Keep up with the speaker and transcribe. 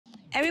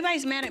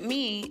Everybody's mad at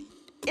me.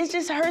 It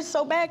just hurts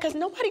so bad because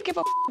nobody give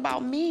a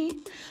about me.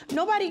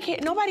 Nobody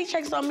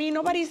checks on me.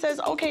 Nobody says,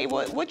 okay,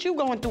 what you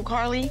going through,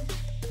 Karlie?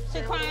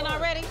 She crying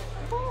already?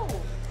 Ooh.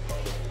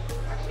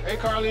 Hey,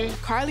 Karlie.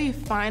 Karlie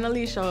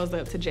finally shows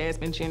up to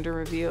Jasmine's gender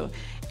reveal.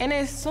 And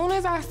as soon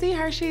as I see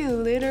her, she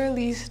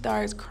literally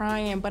starts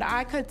crying. But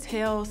I could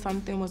tell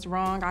something was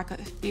wrong. I could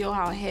feel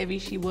how heavy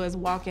she was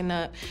walking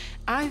up.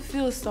 I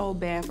feel so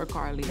bad for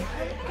Karlie.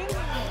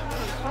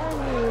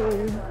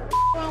 Karlie, what's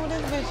wrong with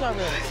this bitch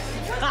already?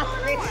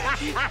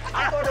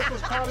 I thought this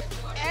was Karlie.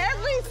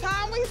 Every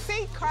time we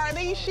see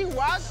Karlie, she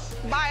walks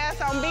by us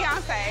on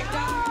Beyonce.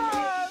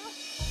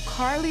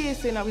 Karlie is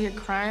sitting over here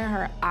crying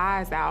her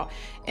eyes out,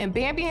 and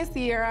Bambi and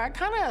Sierra are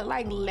kind of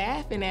like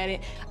laughing at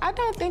it. I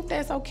don't think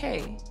that's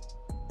okay.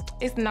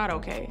 It's not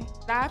okay.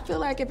 I feel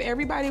like if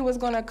everybody was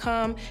gonna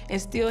come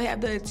and still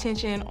have the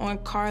attention on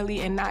Karlie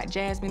and not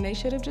Jasmine, they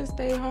should have just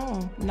stayed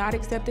home, not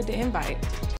accepted the invite.